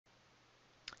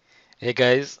Hey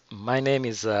guys, my name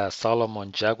is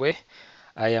Solomon Jagwe.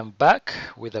 I am back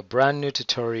with a brand new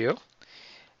tutorial,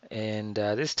 and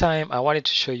this time I wanted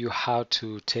to show you how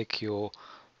to take your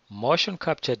motion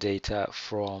capture data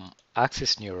from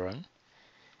Axis Neuron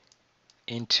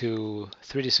into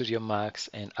 3D Studio Max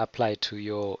and apply it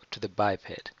to the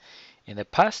biped. In the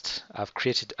past, I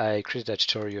created a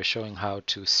tutorial showing how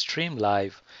to stream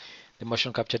live the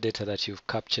motion capture data that you've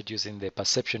captured using the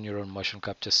perception neuron motion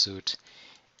capture suite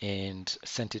and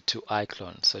sent it to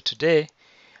iClone. So today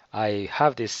I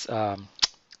have this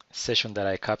session that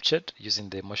I captured using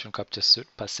the motion capture suite,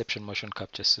 perception motion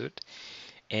capture suite,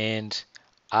 and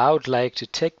I would like to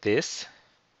take this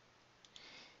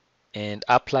and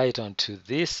apply it onto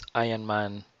this Iron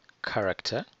Man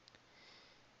character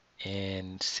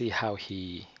and see how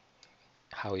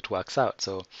it works out.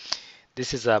 So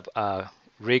this is a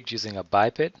rigged using a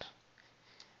biped,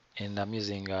 and I'm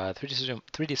using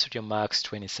 3D Studio Max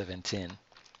 2017.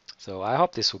 So I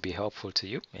hope this will be helpful to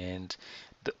you and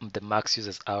the Max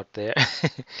users out there.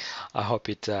 I hope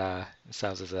it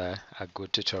serves as a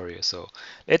good tutorial. So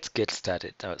let's get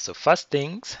started. So first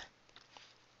things,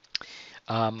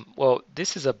 well,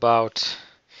 this is about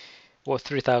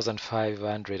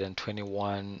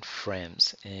 3,521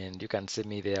 frames, and you can see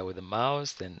me there with the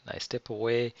mouse. Then I step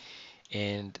away,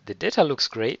 and the data looks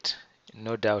great,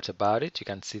 no doubt about it. You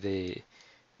can see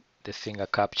the finger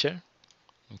capture.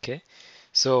 Okay,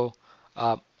 so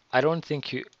um, I don't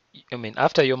think I mean,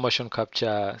 after your motion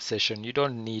capture session, you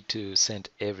don't need to send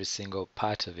every single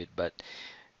part of it, but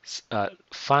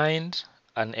find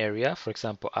an area. For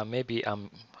example, maybe I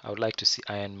would like to see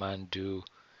Iron Man do,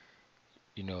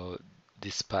 you know,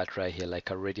 this part right here,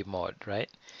 like a ready mode, right?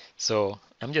 So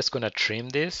I'm just gonna trim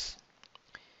this.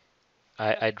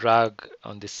 I drag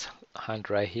on this hand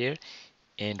right here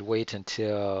and wait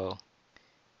until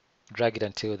drag it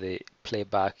until the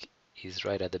playback is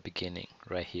right at the beginning,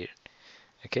 right here.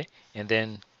 Okay, and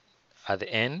then at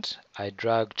the end I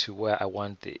drag to where I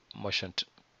want the motion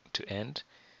to end,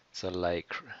 so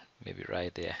like maybe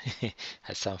right there.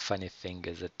 Has some funny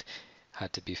fingers that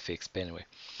had to be fixed, but anyway,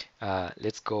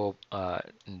 let's go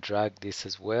and drag this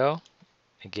as well,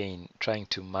 again trying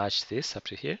to match this up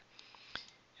to here.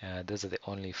 Those are the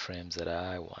only frames that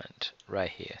I want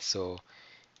right here. So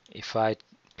if I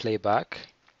play back,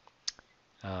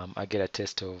 I get a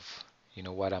test of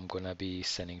what I'm gonna be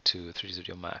sending to 3D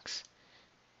Studio Max.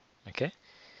 Okay,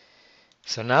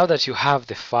 so now that you have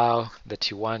the file that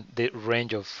you want, the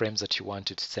range of frames that you want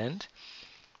to send,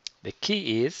 the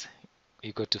key is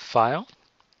you go to File,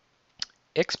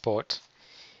 Export,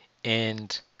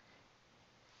 and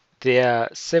there are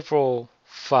several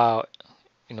file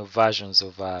versions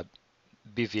of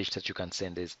BVH that you can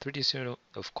send. There's 3D Studio,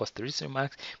 of course, 3D Studio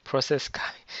Max, process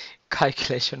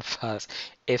calculation files,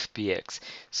 FBX.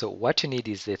 So what you need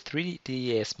is the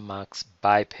 3ds Max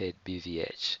Biped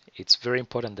BVH. It's very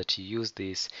important that you use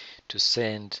this to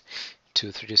send to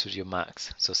 3D Studio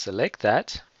Max. So select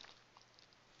that,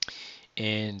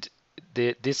 and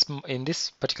in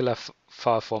this particular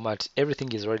file format,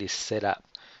 everything is already set up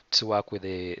to work with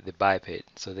the biped,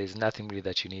 so there's nothing really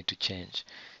that you need to change.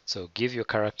 So give your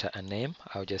character a name.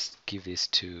 I'll just give this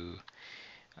to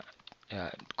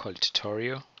call it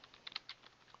tutorial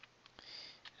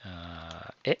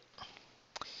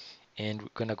and we're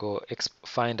gonna go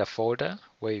find a folder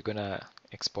where you're gonna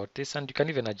export this, and you can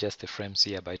even adjust the frames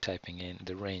here by typing in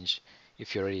the range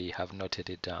if you already have noted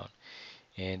it down,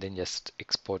 and then just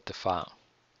export the file.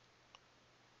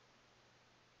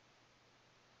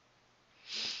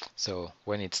 So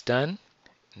when it's done,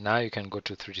 now you can go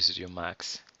to 3D Studio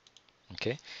Max.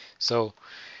 Okay, so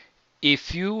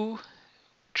if you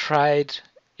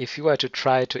were to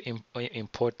try to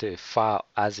import the file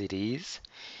as it is,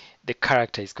 the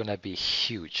character is gonna be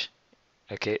huge.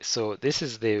 Okay, so this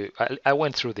is I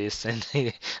went through this and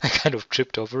I kind of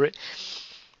tripped over it,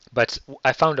 but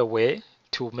I found a way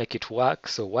to make it work.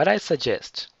 So what I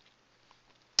suggest,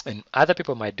 and other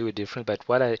people might do it different, but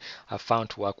what I have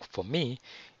found to work for me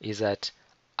is that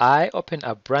I open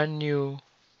a brand new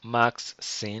Max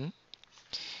scene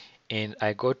and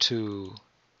I go to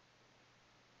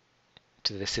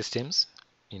the systems,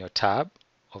 tab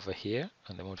over here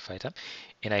on the modify tab,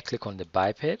 and I click on the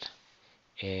biped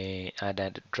and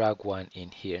I drag one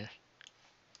in here.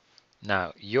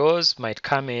 Now yours might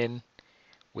come in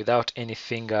without any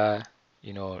finger,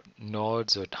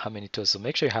 nodes or how many toes. So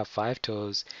make sure you have 5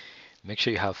 toes. Make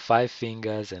sure you have 5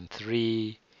 fingers and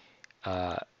 3,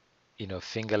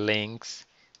 finger links,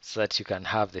 so that you can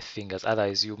have the fingers.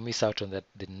 Otherwise, you miss out on the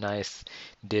nice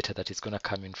data that is going to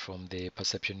come in from the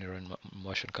perception neuron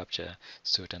motion capture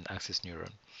suite and Axis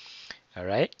Neuron. All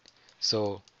right.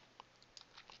 So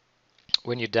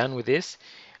When you're done with this,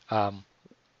 um,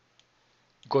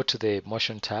 go to the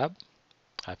motion tab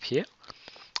up here.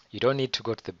 You don't need to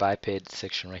go to the biped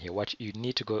section right here. What you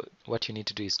need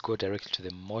to do is go directly to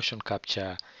the motion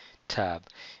capture tab.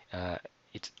 Uh,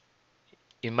 it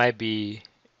it might be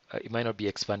it might not be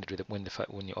expanded with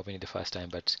when you open it the first time,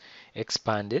 but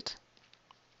expand it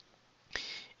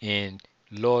and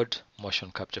load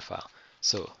motion capture file.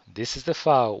 So this is the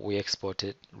file we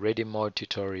exported, ready mode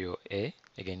tutorial A.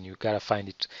 Again, you gotta find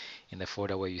it in the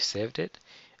folder where you saved it,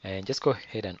 and just go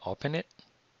ahead and open it.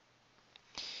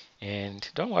 And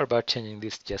don't worry about changing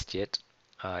this just yet.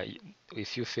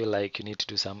 If you feel like you need to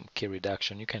do some key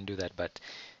reduction, you can do that. But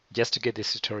just to get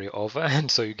this tutorial over, and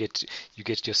so you get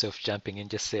yourself jumping and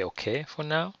just say okay for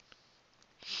now.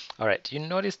 All right, you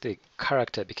notice the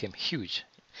character became huge.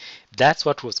 That's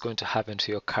what was going to happen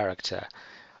to your character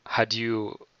had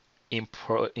you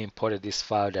imported this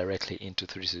file directly into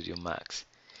 3ds Studio Max.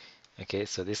 Okay,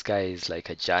 so this guy is like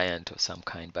a giant of some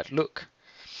kind. But look,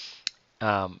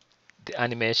 the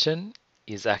animation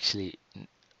is actually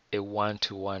a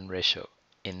 1-to-1 ratio,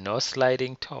 and no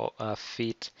sliding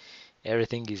feet.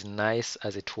 Everything is nice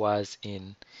as it was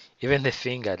in even the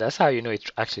finger. That's how you know it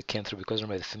actually came through, because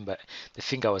remember the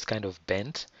finger was kind of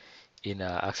bent in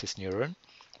Axis Neuron.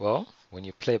 Well, when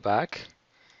you play back,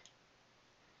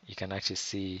 you can actually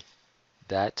see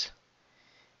that,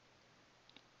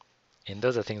 and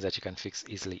those are things that you can fix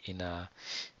easily in a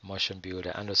motion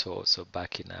builder, and also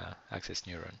back in Axis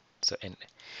Neuron. So, and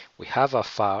we have our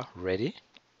file ready.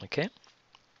 Okay,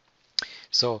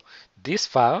 so this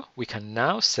file we can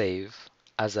now save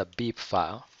as a BIP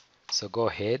file. So go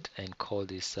ahead and call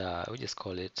this, we just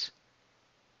call it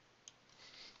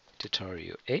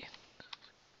tutorial A,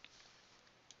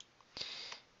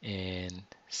 and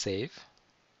save.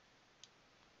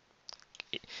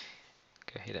 Go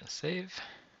ahead and save.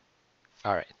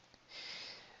 All right,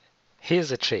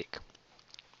 here's a trick.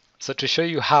 So to show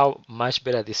you how much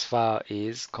better this file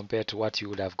is compared to what you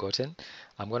would have gotten,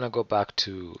 I'm going to go back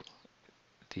to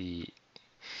the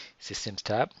Systems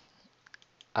tab,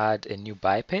 add a new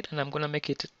biped, and I'm going to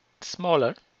make it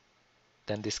smaller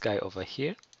than this guy over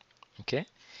here. Okay,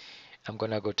 I'm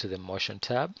going to go to the Motion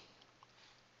tab,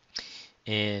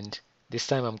 and this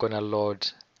time I'm going to load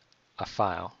a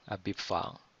file, a BIP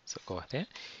file. So go ahead,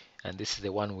 and this is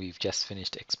the one we've just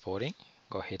finished exporting.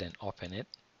 Go ahead and open it.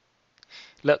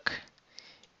 Look,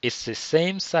 it's the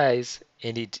same size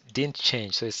and it didn't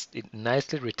change, so it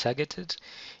nicely retargeted.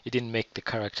 It didn't make the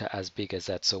character as big as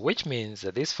that, so which means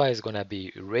that this file is going to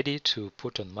be ready to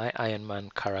put on my Iron Man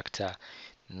character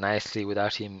nicely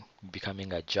without him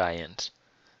becoming a giant.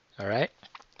 All right,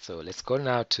 so let's go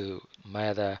now to my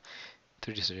other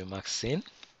 3D Studio Max scene.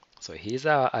 So here's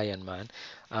our Iron Man.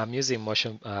 I'm using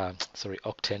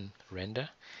Octane render.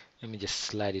 Let me just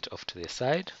slide it off to the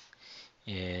side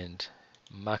and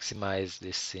maximize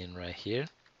this scene right here.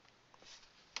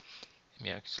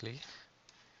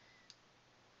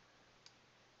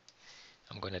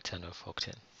 I'm going to turn off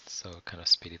Octane, so kind of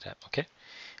speed it up. Okay,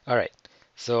 all right,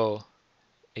 so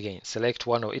again, select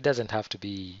one, or it doesn't have to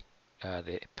be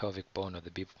the pelvic bone or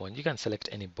the bip bone. You can select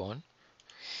any bone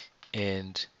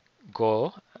and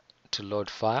go to load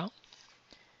file,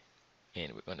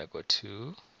 and we're going to go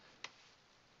to,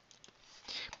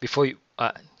 before you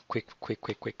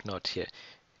quick note here,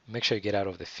 make sure you get out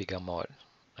of the figure mode,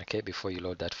 okay, before you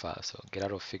load that file. So get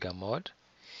out of figure mode,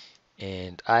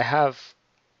 and I have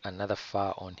another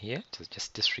file on here, so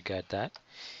just disregard that,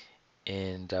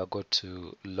 and I'll go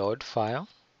to load file,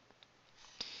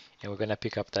 and we're going to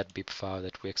pick up that BIP file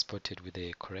that we exported with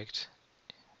the correct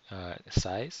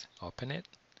size. Open it,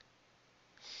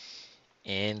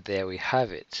 and there we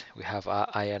have it. We have our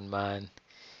Iron Man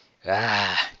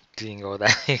doing all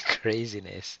that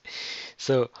craziness.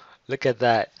 So look at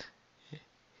that.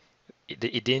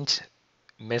 It didn't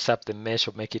mess up the mesh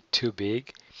or make it too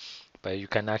big, but you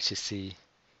can actually see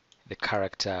the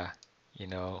character, you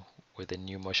know, with the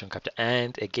new motion capture.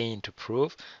 And again, to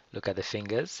prove, look at the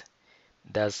fingers.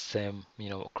 That's same, you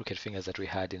know, crooked fingers that we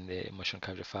had in the motion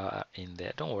capture file in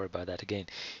there. Don't worry about that. Again,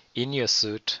 in your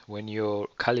suit, when you're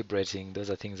calibrating, those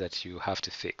are things that you have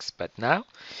to fix. But now,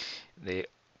 the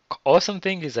awesome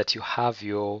thing is that you have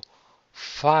your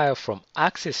file from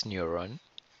Axis Neuron,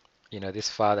 you know, this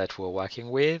file that we're working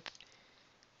with,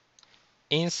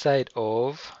 inside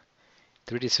of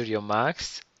 3D Studio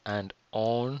Max and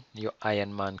on your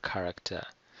Iron Man character.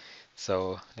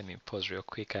 So let me pause real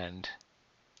quick, and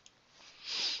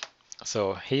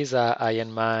so here's our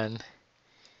Iron Man,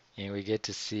 and we get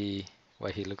to see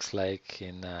what he looks like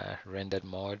in rendered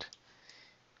mode.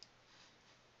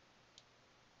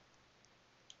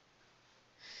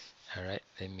 All right,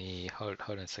 let me hold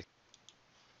on a second.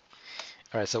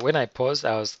 All right, so when I paused,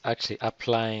 I was actually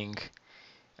applying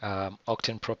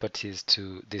Octane properties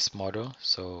to this model.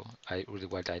 So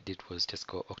what I did was just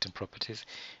go Octane properties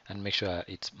and make sure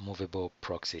it's movable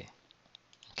proxy.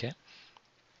 Okay,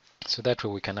 so that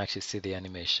way we can actually see the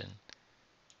animation.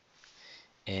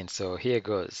 And so here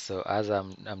goes. So as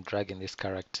I'm dragging this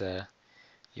character,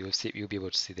 you'll be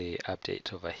able to see the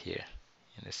update over here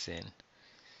in the scene.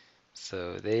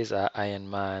 So there's our Iron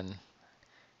Man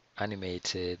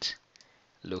animated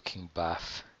looking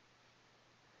buff.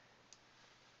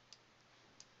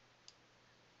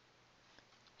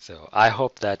 So I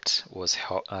hope that was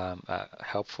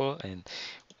helpful. And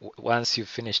once you've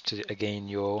finished again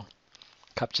your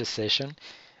capture session,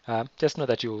 just know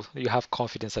that you have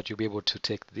confidence that you'll be able to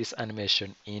take this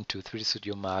animation into 3D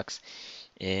Studio Max,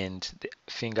 and the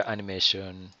finger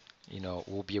animation,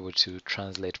 will be able to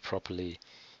translate properly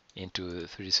into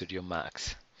 3D Studio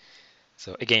Max.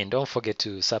 So again, don't forget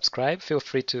to subscribe. Feel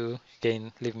free to,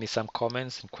 again, leave me some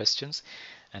comments and questions,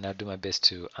 and I'll do my best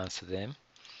to answer them.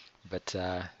 But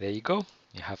there you go.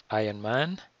 You have Iron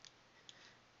Man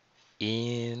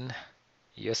in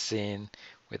your scene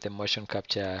with the motion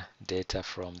capture data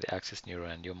from the Axis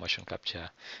Neuron,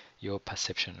 your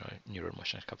perception neural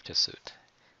motion capture suit.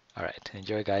 All right,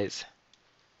 enjoy, guys.